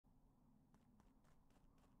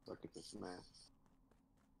Look at this man.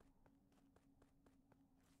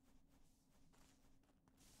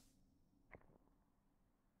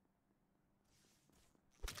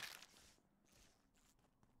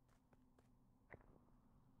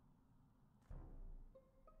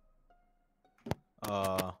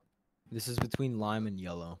 This is between lime and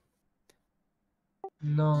yellow.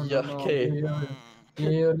 No, Yeah, no, no. okay.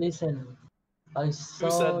 Listen. I saw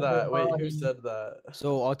Who said the that? Wait, who body. said that?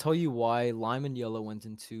 So I'll tell you why lime and yellow went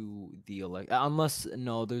into the unless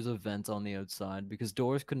no, there's a vent on the outside because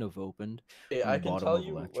doors couldn't have opened. Hey, on I the can bottom tell of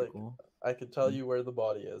you, electrical. I could tell you where the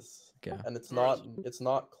body is. Okay. And it's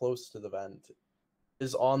not close to the vent.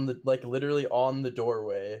 It's on the literally on the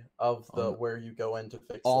doorway of the where you go in to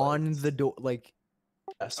fix on lights. the door, like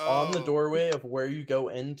Yes, on the doorway of where you go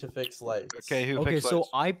in to fix lights. Okay, who okay, fixed so lights?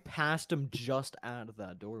 I passed him just out of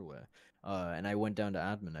that doorway, and I went down to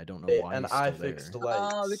admin. I don't know Hey, why and he's I still fixed there.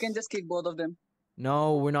 lights. We can just kick both of them.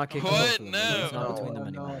 No, we're not kicking both of them. No. It's not No. between them No,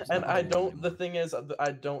 anymore. no. It's not And I between them don't. The anymore. thing is,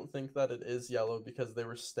 I don't think that it is yellow because they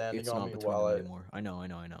were standing It's on not me between while them I. anymore. I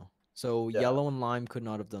know. So Yeah. yellow and lime could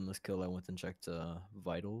not have done this kill. I went and checked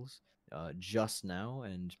vitals just now,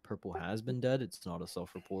 and purple has been dead. It's not a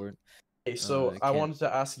self-report. Okay, so I can't- wanted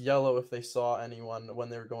to ask Yellow if they saw anyone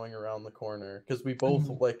when they were going around the corner because we both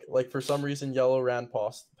like for some reason Yellow ran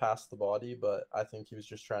past the body, but I think he was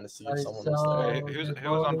just trying to see if I someone was saw- there. Hey, who the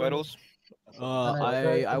was on body. vitals?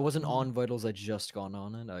 I wasn't on vitals. I just gone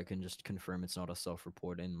on it. I can just confirm it's not a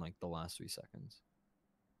self-report in like the last 3 seconds.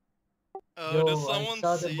 Yo, Did I someone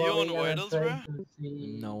saw the see you on body and I vitals, tried bro? to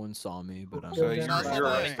see- No one saw me, but I'm So just you're That's sharing the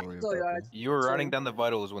the thing. story of So you're purple. You were So- running down the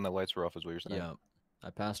vitals when the lights were off, is what you're saying. Yeah, I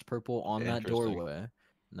passed purple on that Interesting. doorway, and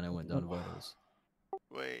then I went down to vitals.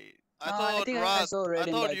 Wait, I I thought think I Rod, saw I red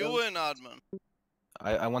in thought you vitals. were in admin.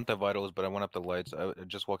 I went the vitals, but I went up the lights. I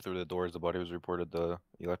just walked through the doors. The body was reported the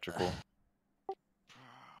electrical.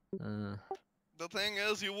 The thing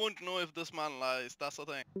is, you won't know if this man lies. That's the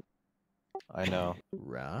thing. I know.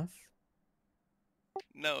 Wrath?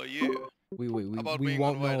 No, you. We About we being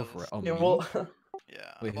won't on know vitals. if oh, Yeah, me? well,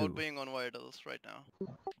 Yeah, Wait, about who? being on vitals right now.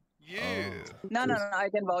 You. No, I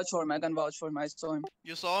can vouch for him. I can vouch for him. I saw him.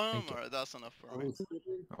 You saw him, Thank you. or that's enough for me?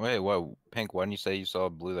 Wait, what? Pink, why didn't you say you saw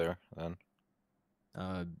blue there then?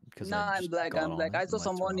 Because No, I'm black. I'm black. I saw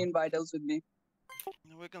someone in vitals with me.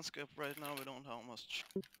 We can skip right now. We don't have much.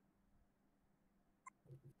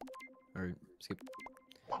 Or skip.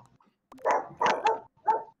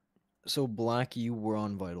 So black, you were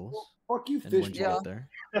on vitals. Fuck you, And fish. when'd you Yeah. get there?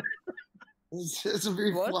 It's a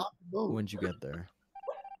very What? flop vote. When'd you get there?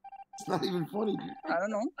 It's not even funny, dude. I don't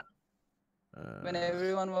know. When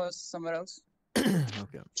everyone was somewhere else.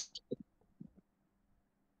 Okay.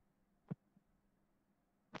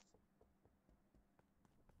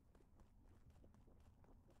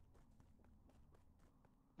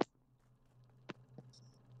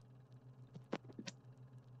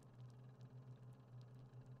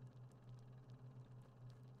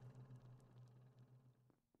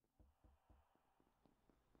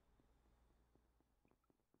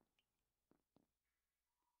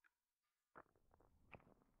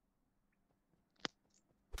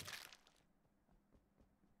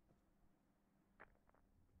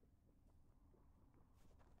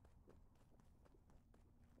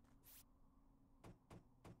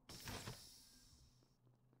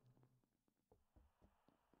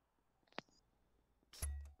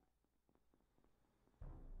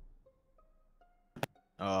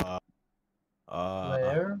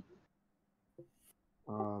 Where?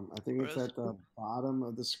 I think it's Where is at the bottom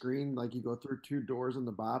of the screen. Like you go through 2 doors in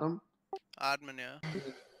the bottom. Admin, yeah.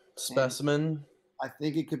 specimen. I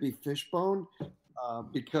think it could be Fishbone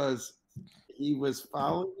because he was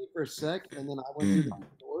following me for a sec, and then I went through the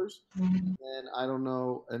doors, and I don't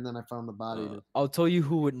know, and then I found the body. I'll tell you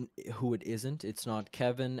who it isn't. It's not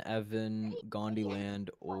Kevin, Evan, Gandhiland,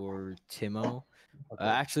 or Timo.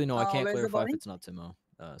 Actually, no, I can't Where's the clarify if body? it's not Timo.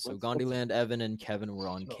 So Gandhiland, Evan, and Kevin were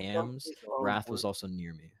on cams. Wrath was also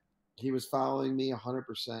near me. He was following me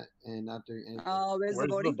 100% and not doing anything. Where's the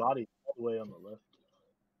body? body? All the way on the left.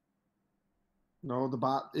 No, the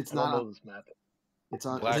bot. It's I don't not. know this map. It's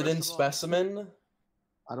on. Black. Is it in specimen?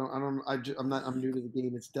 I'm not. I'm new to the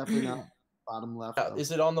game. It's definitely not bottom left. Yeah, though. is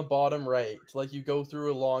it on the bottom right? Like you go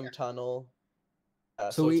through a long tunnel. Yeah,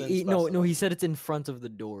 So it's in no, specimen. he said it's in front of the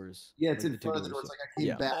doors. Yeah, it's like in the two front of the door. doors. It's like I came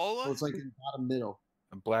Yeah. back. All So it's like in bottom middle.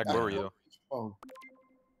 Black, where were you? Oh,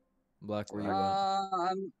 Black, where you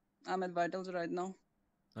at? I'm at vitals right now.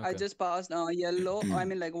 I Okay. just passed yellow. I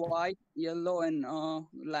mean like white, yellow, and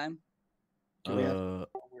lime. do we have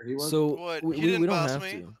where he was? So What? we He didn't don't pass have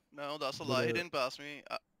me. to. No, that's a lie. He didn't pass me.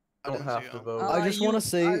 I Don't didn't have see to him. vote. I just You- wanna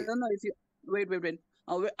say- I don't know if you. Wait.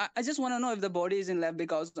 I just want to know if the body is in left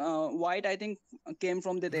because white I think came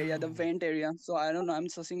from that area, the No. vent area. So I don't know. I'm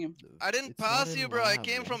sussing him. I didn't It's not pass in you, bro. I lab,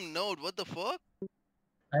 came bro. from node. What the fuck?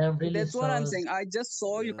 I am really That's what I'm sus. saying. I just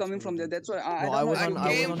saw Yeah, you that's coming what from there. it That's is. why I No, don't I know was if on. you I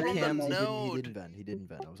was came on from the cam. He node. didn't vent. He didn't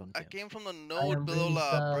vent. I was on I cam. came from the I node am below really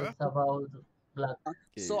lab, bro. sus about black.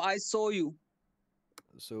 So Okay. I saw you.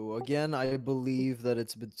 So again, I believe that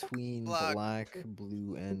it's between Black. black,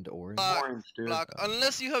 blue, and orange. Black. Orange, dude. Black.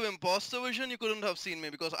 Unless you have imposter vision, you couldn't have seen me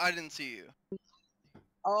because I didn't see you.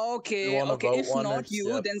 Okay, wanna okay. vote If one or not you,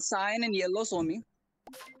 skip? then cyan and yellow saw me.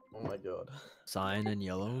 Oh my god. Cyan and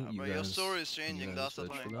yellow. Yeah, You but guys. your story is you changing. guys That's the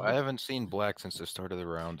search for thing. that? I haven't seen black since the start of the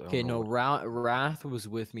round. I don't Okay, know no. what- Wrath was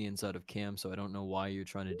with me inside of cam, so I don't know why you're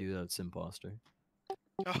trying to do that, Simposter.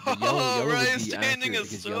 But Oh, yellow would Ryan's be changing accurate his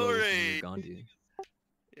because yellow is near story. Gandhi.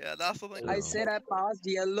 Yeah, that's the thing. I So- said I passed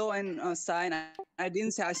yellow and cyan. I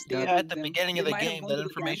didn't say I stayed Yeah, with at the them. beginning They of the might have game, gone that to the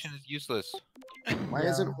information is useless. Why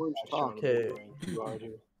Yeah. isn't Orange talk? Okay. You are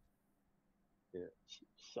here. Yeah.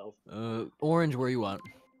 Self Orange, where you at?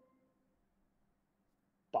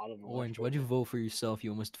 bottom left. Orange, right why'd you now. vote for yourself?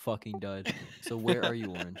 You almost fucking died. So where are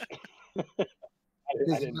you, Orange? I Because he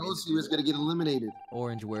didn't mean knows to he do was that. gonna get eliminated.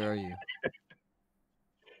 Orange, where are you?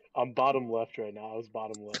 I'm bottom left right now. I was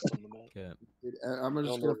bottom left on the map. Okay. Dude, I'm I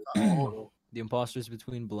just don't gonna know. follow. The imposter's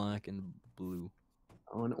between black and blue.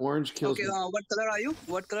 When Orange kills Okay, me, what color are you?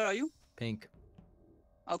 What color are you? Pink.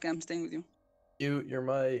 Okay, I'm staying with you. Your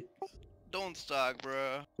mic. Don't stack,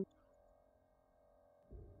 bro.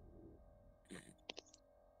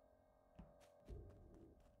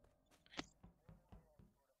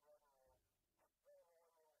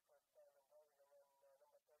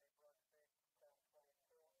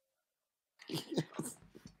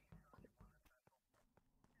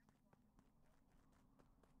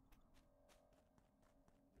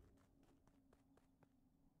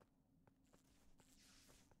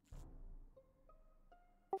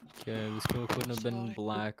 Okay, this kill couldn't have been Sorry.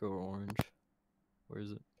 black or orange. Where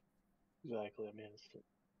is it? Exactly. I mean, it's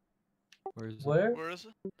Where is it? Where? Where is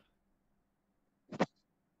it?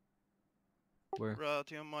 Where? Bro,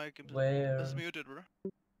 your mic Where? is muted, bro.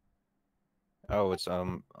 Oh, it's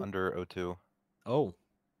under O2. Oh.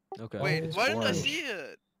 Okay. Wait, it's why didn't I orange. see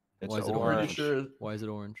it? It's Why is it I'm orange. pretty sure. Why is it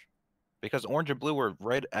orange? Because orange and blue were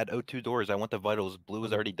right at O2 doors. I went to vitals. Blue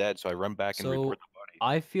was already dead, so I run back and So report the body.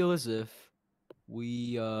 I feel as if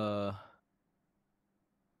we I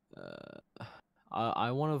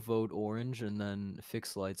want to vote orange and then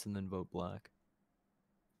fix lights and then vote black.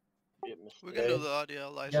 a We can do Okay. that, yeah,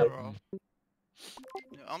 lights Yep. are off.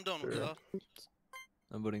 Yeah, I'm done with Sure. that.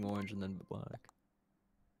 I'm voting orange and then black.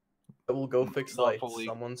 I will go fix Not lights. fully-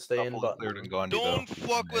 Someone stay in Not fully cleared in button. Gandhi, though, Don't in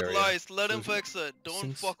fuck the with area. lights. Let him So fix it. Don't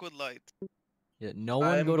since- fuck with lights. Yeah, no one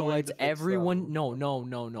I'm go to going lights. to fix Everyone, them.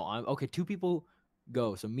 no. I'm okay. Two people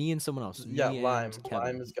go. So me and someone else. Yeah, me and Lime. Kevin.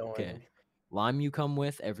 Lime is going. Okay. Lime, you come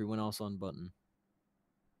with. Everyone else on button.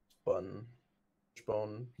 Button.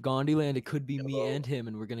 Bone. Gandhiland, it could be me Yellow. and him,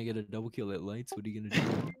 and we're gonna get a double kill at lights. What are you gonna do?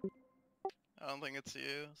 I don't think it's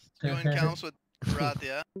you. You in camps with Rat,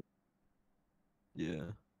 yeah?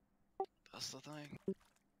 Yeah. That's the thing.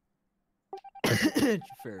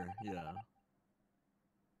 Fair, yeah.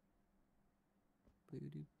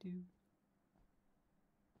 Boo-doo-doo.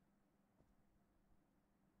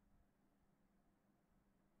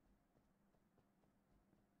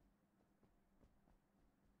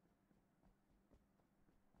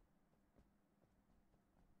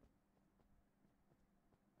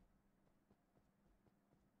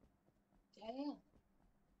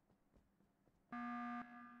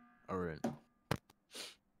 All right.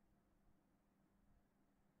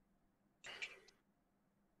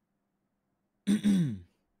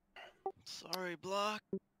 Sorry, Block.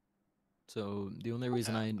 So the only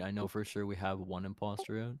reason I know for sure we have one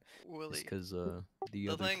imposter out is Willie. because the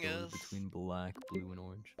other thing kill is is- between black, blue, and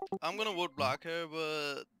orange. I'm gonna vote Black here,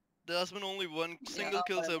 but there's been only one single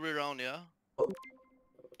kills every round, yeah?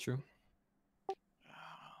 True.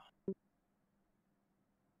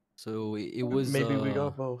 So it was Maybe we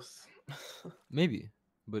got both. maybe,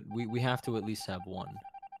 but we have to at least have one.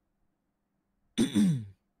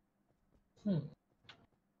 Hmm.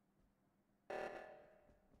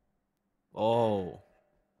 Oh.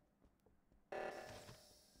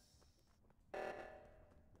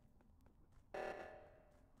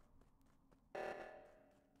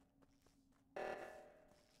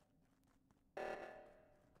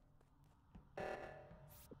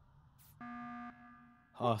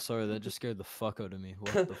 Oh, sorry, that just scared the fuck out of me.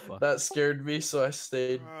 What the fuck? That scared me, so I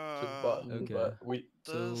stayed to button. Okay. But we.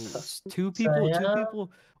 So This- two people. Cyan?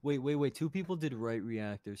 Wait. Two people did right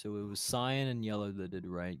reactor. So it was cyan and yellow that did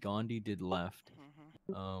right. Gandhi did left. Mhm.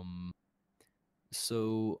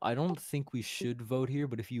 So I don't think we should vote here,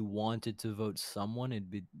 but if you wanted to vote someone,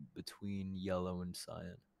 it'd be between yellow and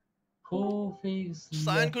cyan. Who fixed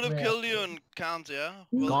Cyan left could have killed you reactor? and can't, yeah?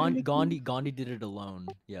 Well, Gandhi did it alone.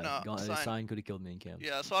 Yeah, No, Cyan. Cyan could have killed me and Cam.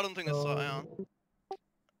 yeah, so I don't think it's Cyan. So,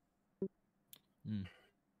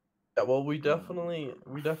 Yeah, well, we definitely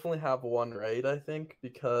have one right, I think,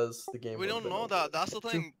 because the game. We would've don't been know over. that. That's the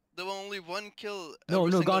thing. There were only one kill. No,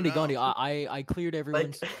 every no, single Gandhi. round. I cleared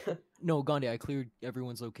everyone's. Like, No, Gandhi. I cleared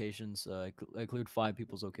everyone's locations. I cleared 5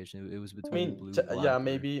 people's location. It was I between mean, blue, yeah, black, or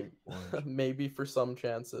maybe, orange. maybe for some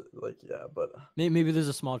chance, like, yeah, but Maybe there's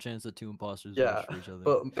a small chance that 2 imposters yeah, voted for each other.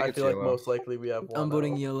 but think I it's feel like yellow. most likely we have one. I'm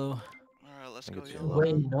voting out. yellow. Alright, let's think go it's yellow.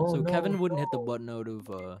 wait, then. no, So no, Kevin wouldn't hit the no. button out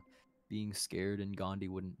of being scared, and Gandhi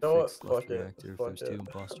wouldn't You know what? fix left Fuck it. reactor if Fuck there's 2 it.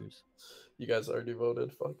 imposters. You guys already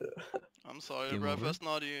voted. Fuck it. I'm sorry, Game bro. If over? it's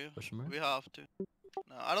not you, Question mark? we have to.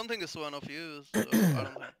 No, I don't think it's one of you, so I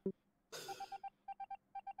don't think.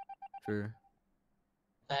 Sure.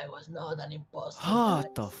 I was not an imposter.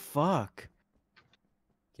 What the guys. fuck?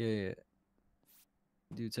 Okay.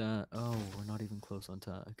 Do task. Oh, we're not even close on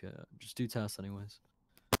task. Okay, just do tasks anyways.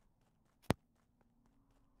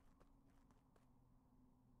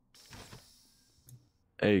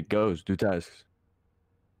 Hey, goes, do tasks.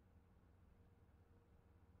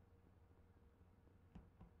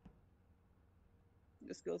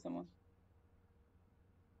 Just kill someone.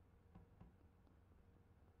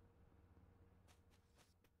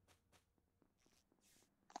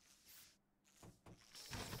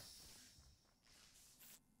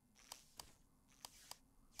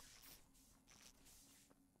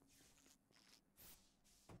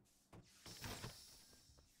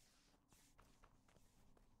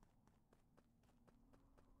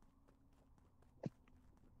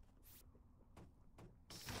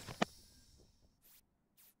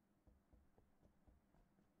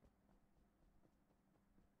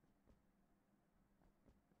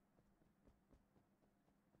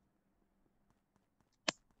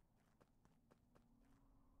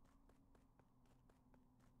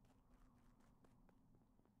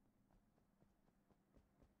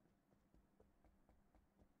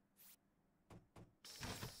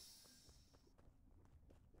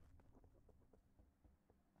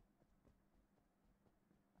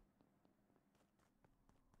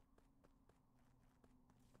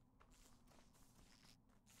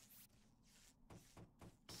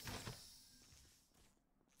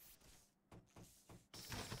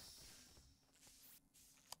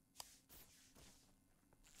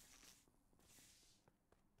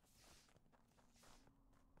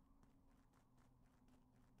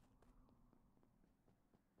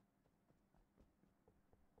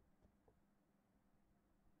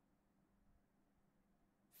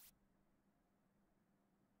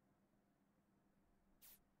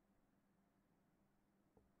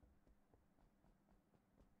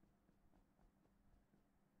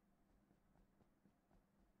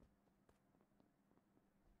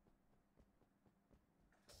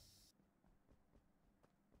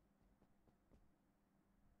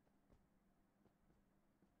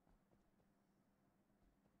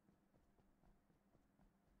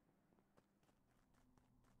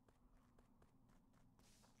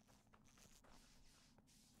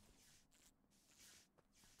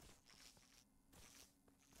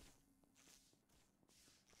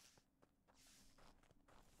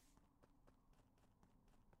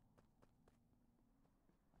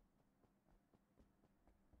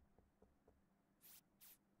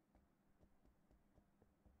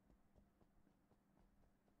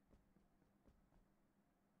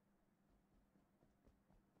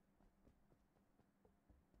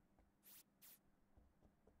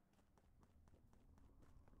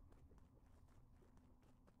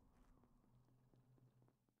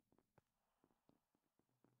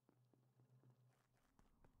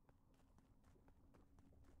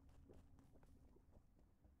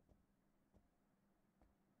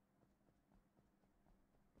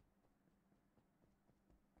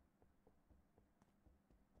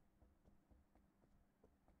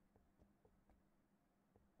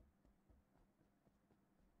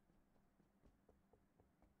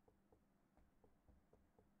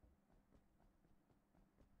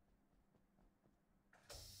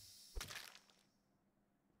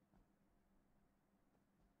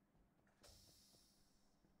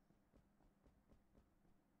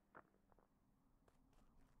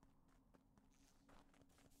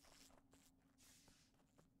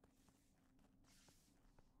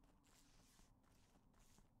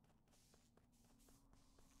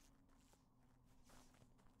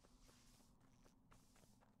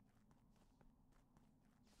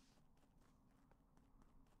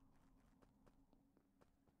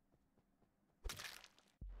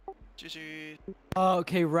 GG. Oh,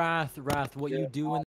 okay, Wrath. What Yeah. you do in